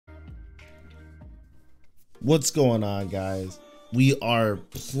What's going on, guys? We are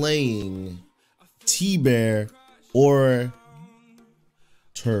playing TBear or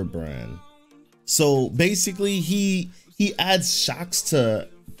Torbran. So basically he adds shocks to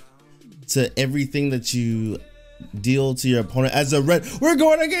everything that you deal to your opponent. As a red, we're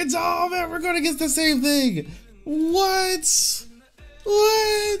going against, oh man, we're going against the same thing. What?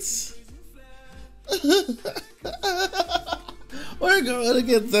 We're going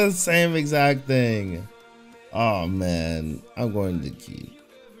against the same exact thing. Oh man, I'm going to keep.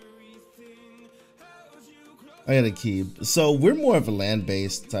 I gotta keep. So we're more of a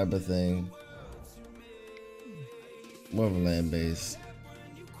land-based type of thing. More of a land-based.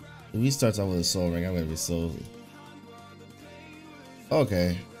 If he starts off with a soul ring, I'm gonna be so.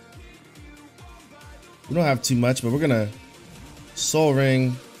 Okay. We don't have too much, but we're gonna soul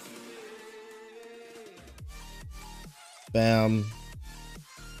ring. Bam.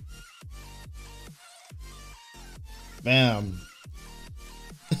 Bam.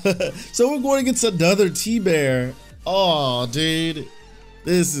 So we're going against another TBear. Oh, dude,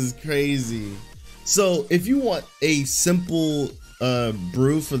 this is crazy. So if you want a simple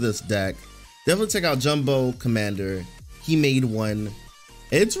brew for this deck, definitely check out Jumbo Commander. He made one.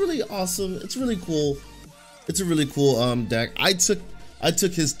 It's really awesome. It's really cool. It's a really cool deck. I took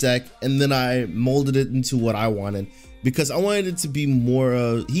his deck and then I molded it into what I wanted, because I wanted it to be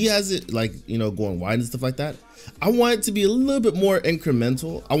more he has it like, you know, going wide and stuff like that. I want it to be a little bit more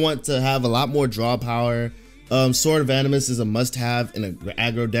incremental. I want to have a lot more draw power. Sword of Animus is a must-have in a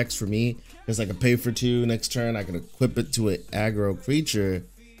aggro decks for me, because I can pay for 2 next turn. I can equip it to an aggro creature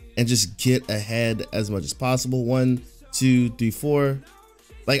and just get ahead as much as possible. 1, 2, 3, 4.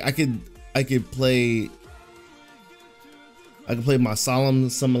 Like I could play my Solemn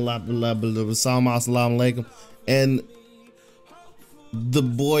Assalamu Alaikum, and the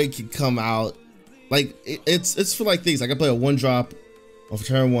boy could come out. Like it's for like things. I can play a 1-drop of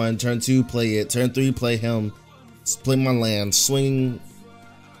turn 1, turn 2, play it, turn 3, play him, play my land, swing,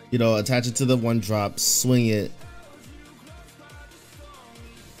 you know, attach it to the 1-drop, swing it.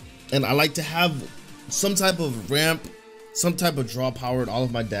 And I like to have some type of ramp, some type of draw power in all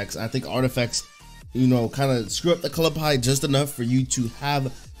of my decks. I think artifacts, you know, kind of screw up the color pie just enough for you to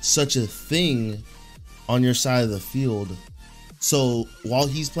have such a thing on your side of the field. So while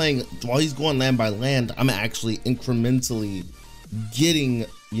he's going land by land, I'm actually incrementally getting,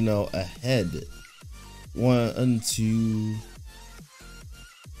 you know, ahead. 1, 2.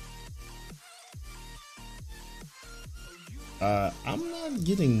 I'm not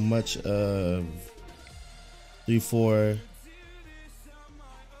getting much of 3, 4.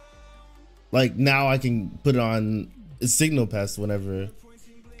 Like now I can put it on a Signal Pest whenever.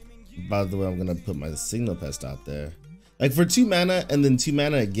 By the way, I'm gonna put my Signal Pest out there. Like for 2 mana and then 2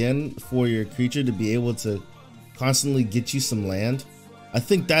 mana again for your creature to be able to constantly get you some land. I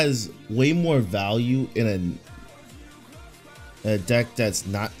think that is way more value in a deck that's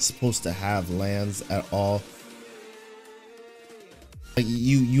not supposed to have lands at all. Like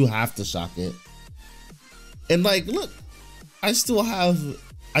you have to shock it. And like, look, I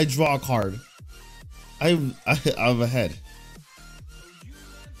draw a card. I'm ahead.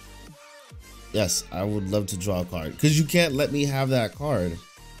 Yes, I would love to draw a card, because you can't let me have that card.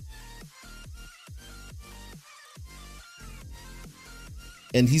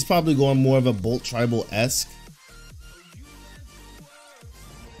 And he's probably going more of a Bolt Tribal-esque,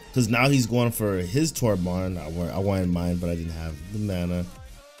 because now he's going for his Torbran. I wanted mine, but I didn't have the mana.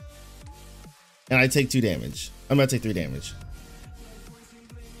 And I take 2 damage. I'm gonna take 3 damage.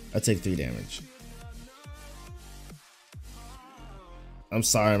 I take 3 damage. I'm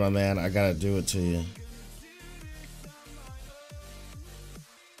sorry, my man. I gotta do it to you.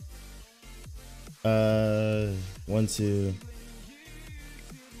 1, 2,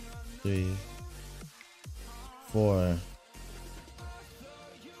 3, 4.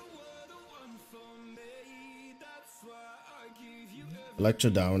 Electro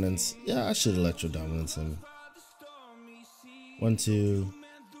Dominance. Yeah, I should Electro Dominance him. 1, 2.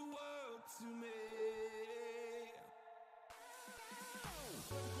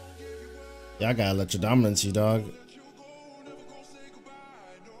 Yeah, I gotta let your dominance, you dog.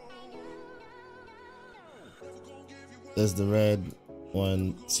 There's the red.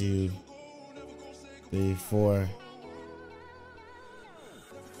 1, 2, 3, 4.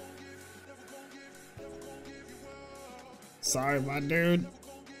 Sorry, my dude.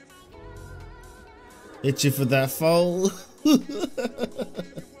 Hit you for that foe.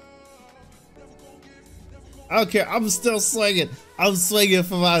 I don't care. I'm still swinging. I'm swinging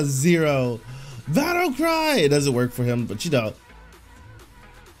for my 0. Battle Cry. It doesn't work for him, but you know.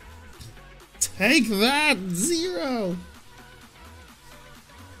 Take that, Zero.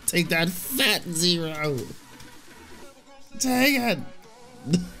 Take that, fat Zero. Take it.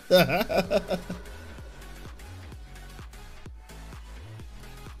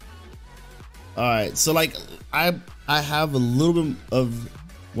 All right, so like I have a little bit of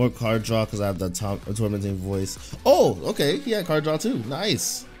more card draw because I have the tormenting voice. Oh, okay, he had card draw too.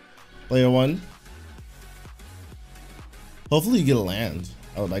 Nice. Player one. Hopefully you get a land.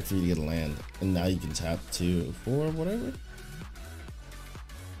 I would like for you to get a land, and now you can tap 2, 4, whatever.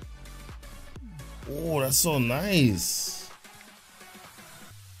 Oh, that's so nice.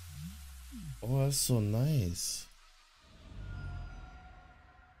 Oh, that's so nice.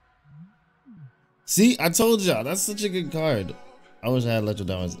 See, I told y'all, that's such a good card. I wish I had electro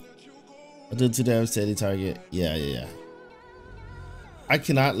damage. I did 2 damage to any target. Yeah. I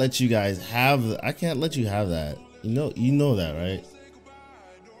cannot let you guys have. I can't let you have that. You know that, right?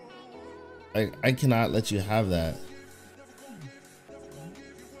 Like, I cannot let you have that.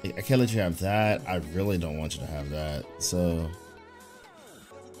 Like, I can't let you have that. I really don't want you to have that. So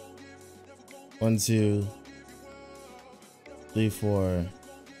 1, 2, 3, 4,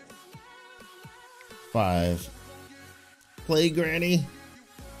 5. Play Granny.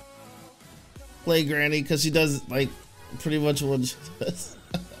 Play Granny, because she does like pretty much what she does.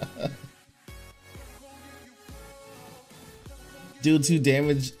 Do 2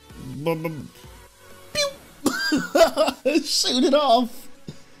 damage. Shoot it off.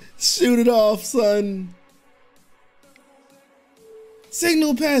 Shoot it off, son.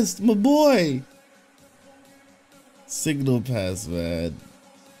 Signal Pest, my boy. Signal Pest, man.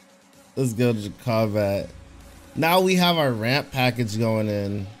 Let's go to combat. Now we have our ramp package going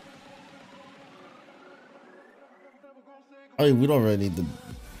in. I mean, we don't really need the.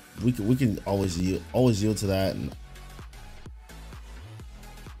 We can always yield to that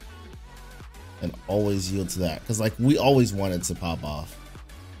and always yield to that, because like we always wanted to pop off.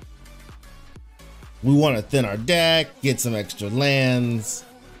 We want to thin our deck, get some extra lands.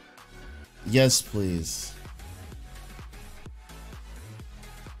 Yes, please.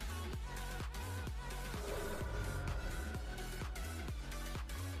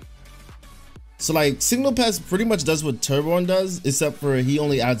 So like Signal Pest pretty much does what Torbran does, except for he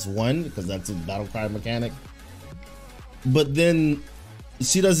only adds 1 because that's a battle cry mechanic. But then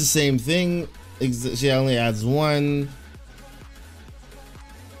she does the same thing. She only adds 1.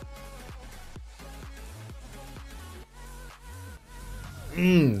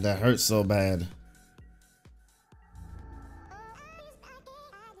 That hurts so bad.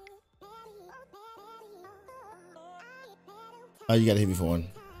 Oh, you gotta hit me for 1.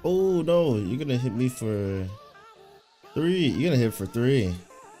 Oh no, you're gonna hit me for 3. You're gonna hit for 3.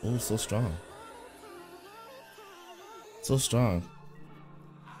 Oh, so strong. So strong.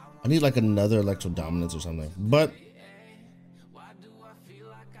 I need like another Electro Dominance or something. But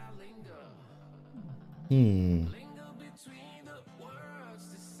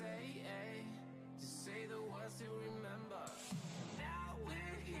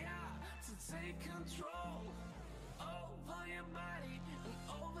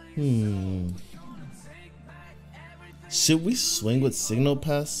should we swing with Signal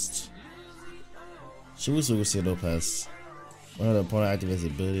Pest? Should we swing with Signal Pest? When the opponent activates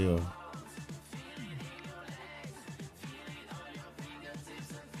ability or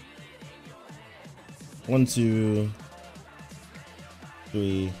 1, 2,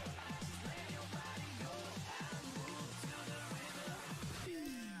 3.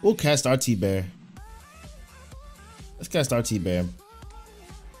 We'll cast our TBear. Let's cast our TBear.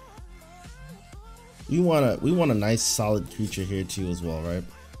 We want a nice solid creature here too as well, right?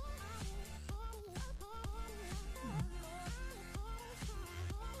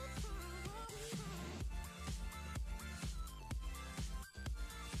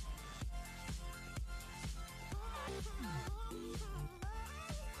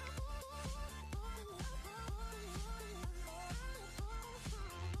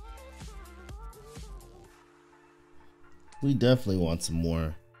 We definitely want some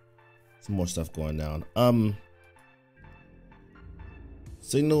more stuff going down.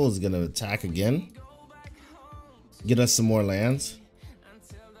 Signal is gonna attack again. Get us some more lands.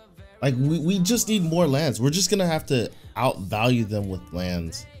 Like we just need more lands. We're just gonna have to outvalue them with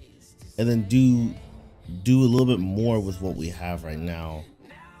lands, and then do a little bit more with what we have right now.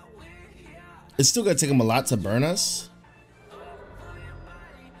 It's still gonna take them a lot to burn us.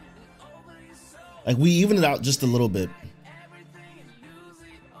 Like we even it out just a little bit.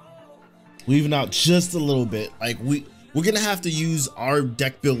 We even out just a little bit. Like we're gonna have to use our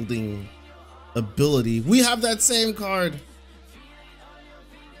deck building ability. We have that same card.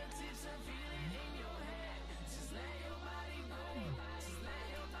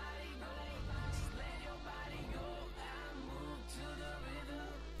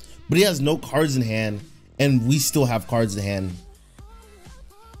 but he has no cards in hand, and we still have cards in hand.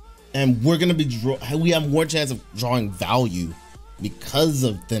 And we're gonna be we have more chance of drawing value because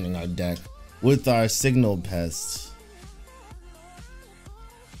of thinning our deck with our signal pests.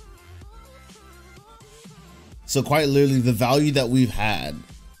 So quite literally, the value that we've had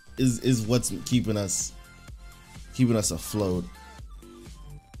is what's keeping us afloat.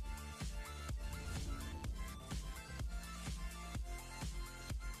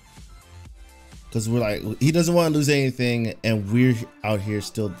 Because we're like, he doesn't want to lose anything, and we're out here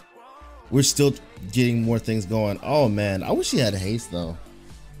still. We're still getting more things going. Oh man, I wish he had haste though.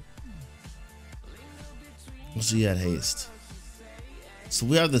 Wish he had haste. So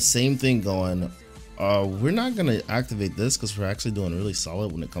we have the same thing going. We're not gonna activate this because we're actually doing really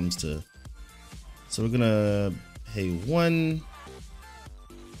solid when it comes to. So we're gonna pay 1.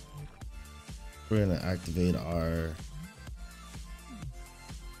 We're gonna activate our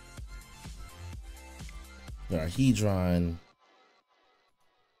Hedron.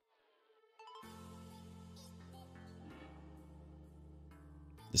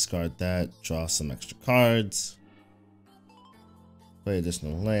 Discard that, draw some extra cards, play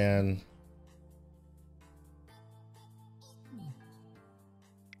additional land.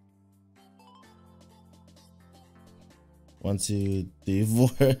 One, two, three, 4,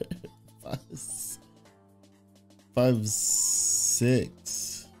 5,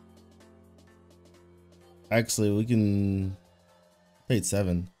 6. Actually, we can play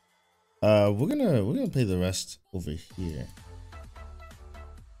 7. We're gonna play the rest over here.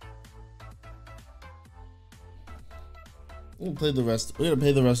 We're gonna play the rest. We're gonna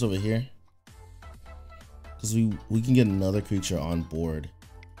pay the rest over here because we can get another creature on board,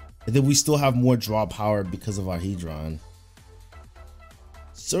 and then we still have more draw power because of our Hedron.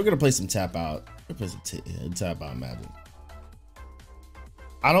 So we're gonna play some tap out. We're gonna play some tap out magic.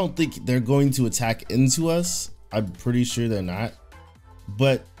 I don't think they're going to attack into us. I'm pretty sure they're not,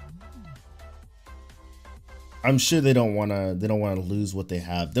 but I'm sure they don't wanna lose what they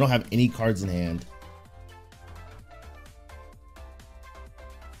have. They don't have any cards in hand.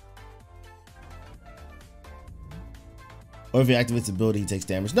 Or if he activates the ability, he takes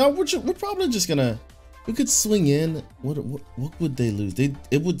damage. No, we're probably just gonna. We could swing in. What would they lose?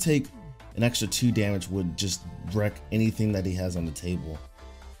 It would take an extra 2 damage. Would just wreck anything that he has on the table.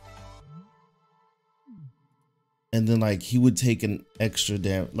 And then like he would take an extra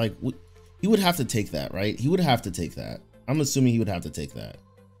damage. Like he would have to take that, right? He would have to take that. I'm assuming he would have to take that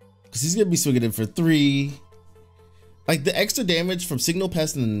because he's gonna be swinging in for 3. Like the extra damage from Signal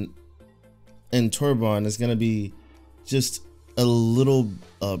Pest and Torbran is gonna be just a little,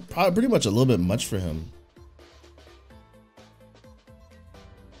 probably pretty much a little bit much for him.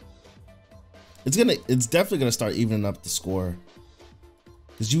 It's definitely gonna start evening up the score.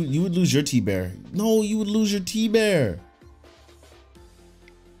 Cause you would lose your TBear. No, you would lose your TBear.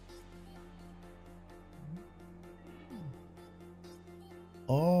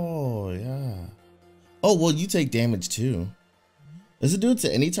 Oh yeah. Oh well, you take damage too. Does it do it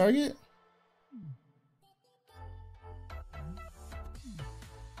to any target?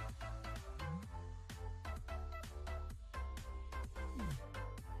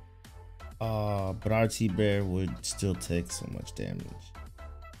 But our TBear would still take so much damage.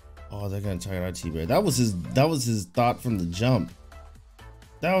 Oh, they're gonna target our TBear. That was his thought from the jump.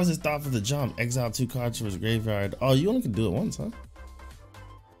 That was his thought from the jump. Exile 2 cards from his graveyard. Oh, you only can do it once, huh?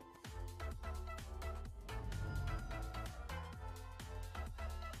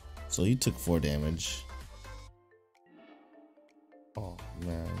 So you took 4 damage. Oh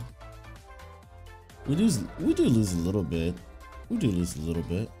man. We do lose a little bit. We do lose a little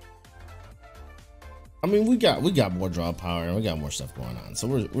bit. I mean, we got more draw power and we got more stuff going on, so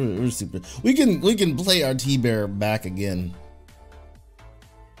we're super. We can play our TBear back again.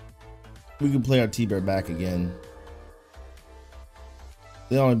 We can play our TBear back again.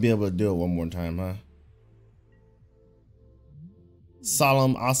 They'll only be able to do it one more time, huh?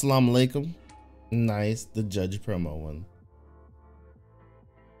 Salam, assalamu alaikum. Nice, the judge promo one.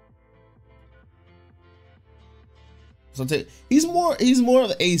 So he's more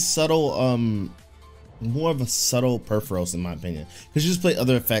of a subtle more of a subtle Perforos in my opinion, because you just play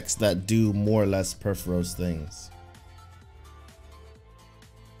other effects that do more or less Perforos things.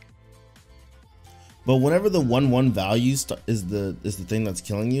 But whenever the 1/1 value is the thing that's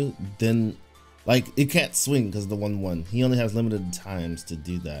killing you, then like it can't swing because the 1/1. He only has limited times to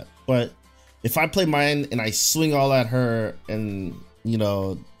do that. But if I play mine and I swing all at her, and you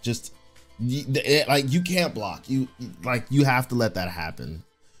know, just like you can't block. You have to let that happen.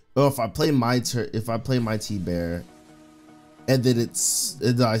 Or if I play my TBear and then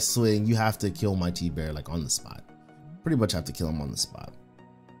I swing, you have to kill my TBear like on the spot. Pretty much have to kill him on the spot.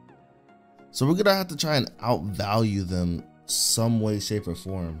 So we're gonna have to try and outvalue them some way, shape, or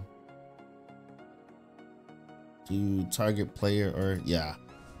form. To target player or yeah.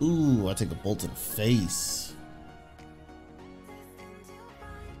 Ooh, I take a bolt to the face.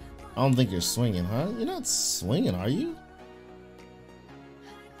 I don't think you're swinging, huh? You're not swinging, are you?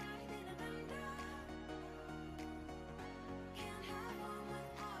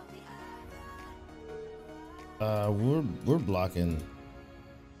 We're blocking.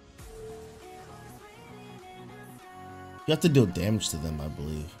 You have to deal damage to them, I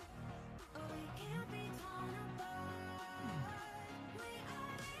believe.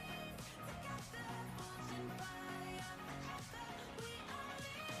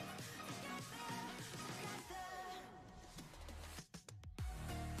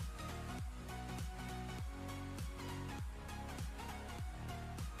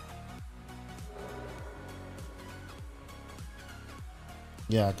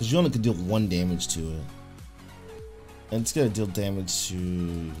 Yeah, because you only could deal 1 damage to it. And it's gonna deal damage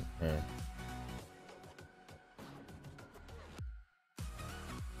to her.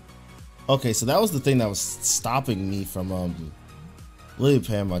 Okay, so that was the thing that was stopping me from really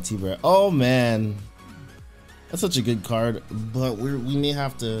paying my TBear. Oh man. That's such a good card, but we may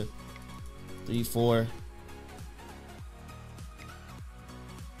have to 3, 4.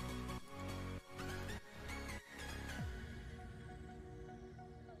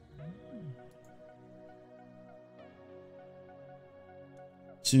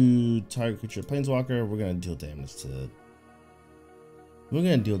 To target creature planeswalker, we're gonna deal damage to. We're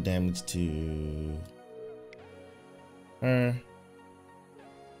gonna deal damage to her.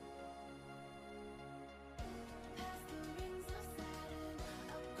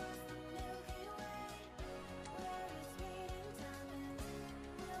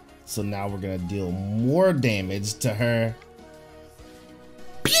 So now we're gonna deal more damage to her.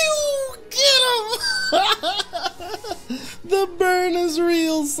 Pew! Get him! The burn is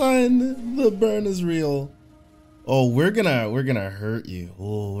real, son. The burn is real. Oh, we're gonna hurt you.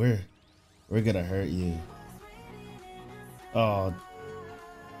 Oh, we're gonna hurt you. Oh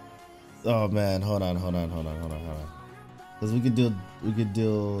man, hold on. Because we could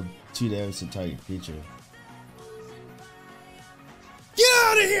deal 2 damage to target creature. Get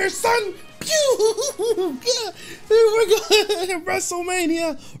out of here, son! Pew! We're going.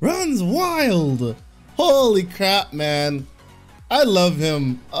 WrestleMania runs wild. Holy crap, man. I love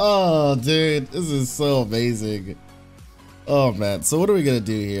him. Oh, dude, this is so amazing. Oh, man. So what are we going to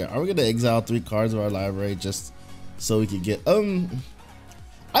do here? Are we going to exile 3 cards of our library just so we can get...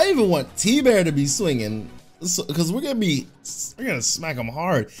 I even want TBear to be swinging because we're going to smack him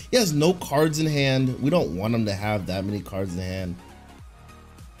hard. He has no cards in hand. We don't want him to have that many cards in hand.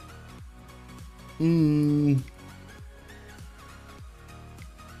 1,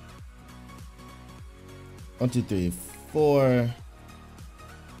 2, 3, 4.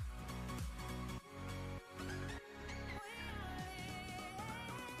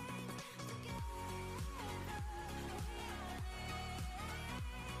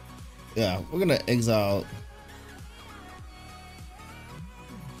 Yeah, we're gonna exile.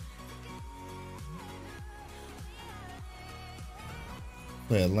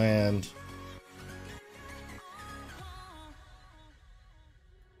 Play a land.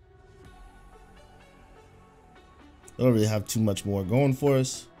 Don't really have too much more going for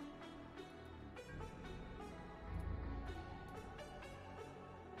us.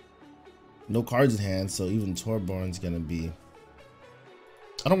 No cards in hand, so even Torbran's gonna be...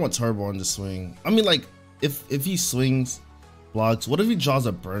 I don't want Torbran to swing. I mean, like, if he swings, blocks, what if he draws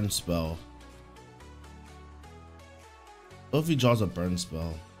a burn spell? What if he draws a burn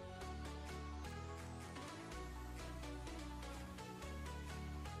spell?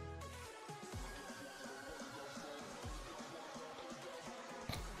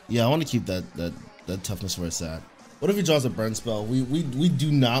 Yeah, I want to keep that toughness where it's at. What if he draws a burn spell? We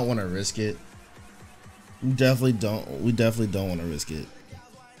do not want to risk it. We definitely don't want to risk it.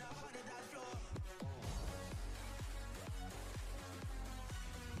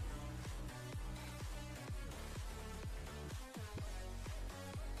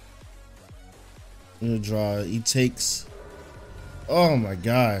 I'm gonna draw. He takes. Oh my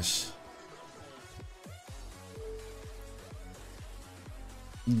gosh.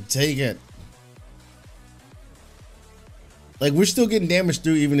 Take it. Like, we're still getting damage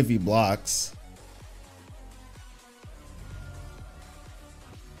through even if he blocks.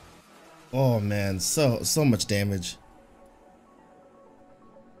 Oh man, so much damage.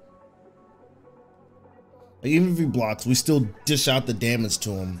 Like, even if he blocks, we still dish out the damage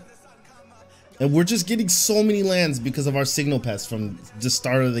to him. And we're just getting so many lands because of our signal pest from the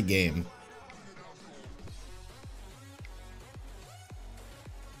start of the game.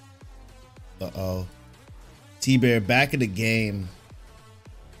 Uh-oh. TBear back in the game.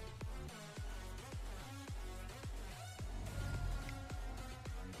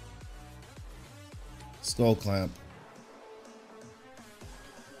 Skull clamp.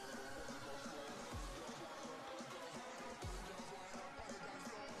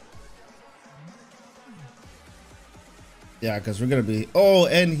 Yeah, because we're gonna be, oh,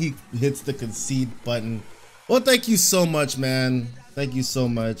 and he hits the concede button. Well, thank you so much, man. Thank you so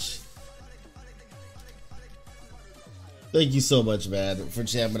much. Thank you so much, man, for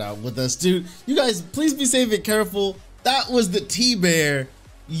jamming out with us, dude. You guys, please be safe and careful. That was the TBear.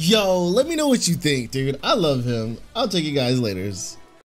 Yo, let me know what you think, dude. I love him. I'll take you guys later.